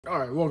All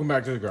right, welcome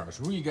back to the garage.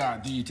 We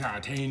got the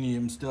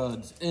titanium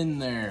studs in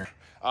there.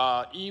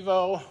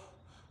 Evo,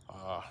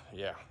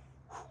 yeah,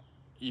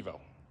 Evo,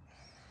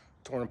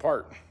 torn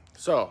apart.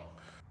 So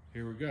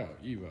here we go,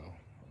 Evo.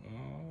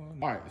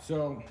 All right,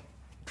 so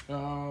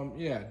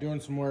yeah, doing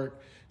some work.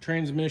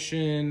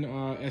 Transmission,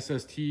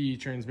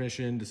 SST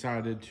transmission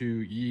decided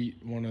to eat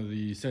one of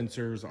the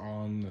sensors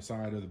on the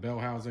side of the bell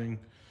housing.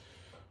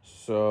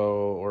 So,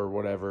 or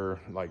whatever,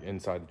 like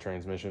inside the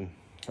transmission.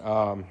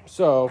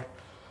 So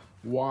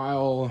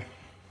while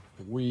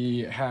we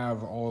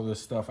have all of this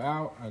stuff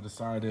out, I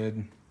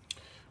decided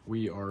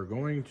we are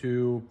going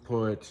to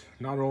put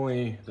not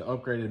only the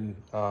upgraded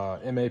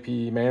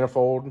MAP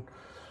manifold,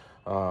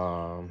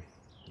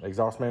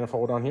 exhaust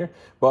manifold on here,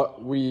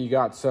 but we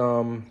got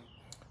some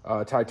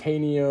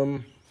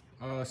titanium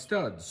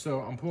studs.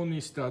 So I'm pulling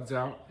these studs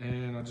out,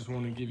 and I just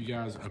want to give you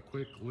guys a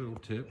quick little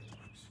tip.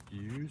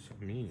 Excuse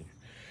me.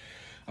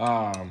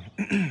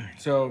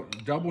 So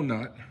double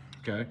nut,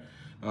 okay.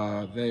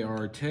 They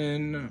are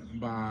 10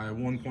 by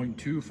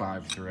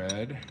 1.25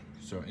 thread,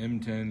 so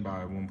M10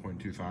 by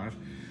 1.25,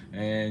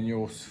 and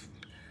you'll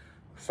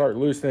start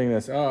loosening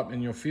this up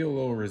and you'll feel a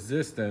little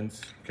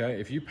resistance, okay?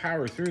 If you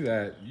power through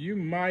that, you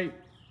might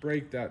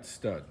break that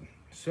stud.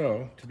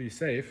 So to be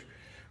safe,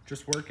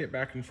 just work it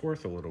back and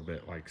forth a little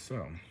bit like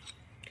so,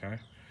 okay?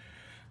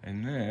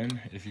 And then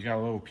if you got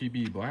a little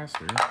PB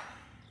blaster,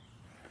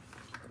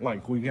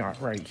 like we got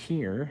right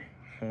here,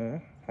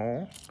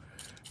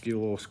 get a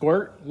little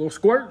squirt,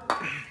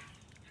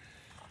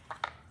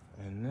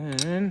 and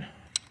then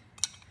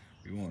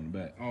you want to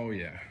bet, oh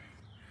yeah,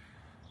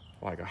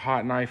 like a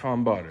hot knife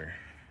on butter,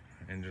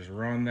 and just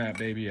run that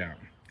baby out.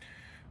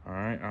 All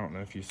right, I don't know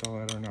if you saw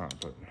that or not,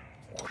 but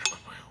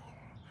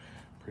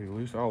pretty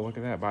loose. Oh, look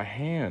at that, by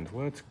hand.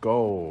 Let's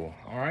go.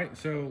 All right,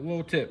 so a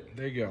little tip,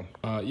 there you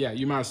go. Yeah,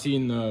 you might have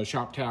seen the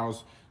shop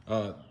towels.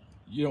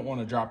 You don't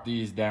want to drop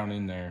these down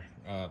in there.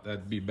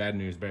 That'd be bad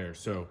news bears.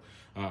 So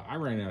I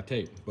ran out of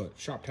tape, but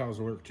shop towels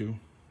will work too,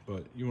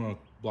 but you want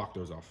to block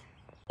those off.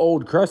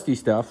 Old crusty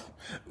stuff.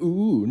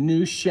 Ooh,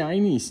 new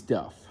shiny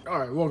stuff. All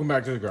right, welcome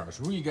back to the garage.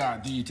 We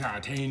got the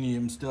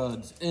titanium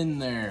studs in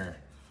there.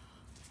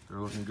 They're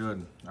looking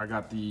good. I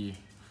got the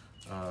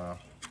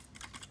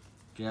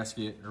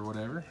gasket or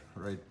whatever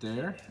right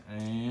there,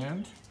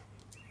 and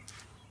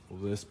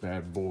this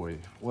bad boy.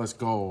 Let's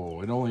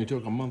go. It only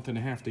took a month and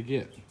a half to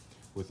get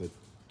with a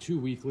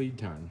 2-week lead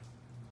time.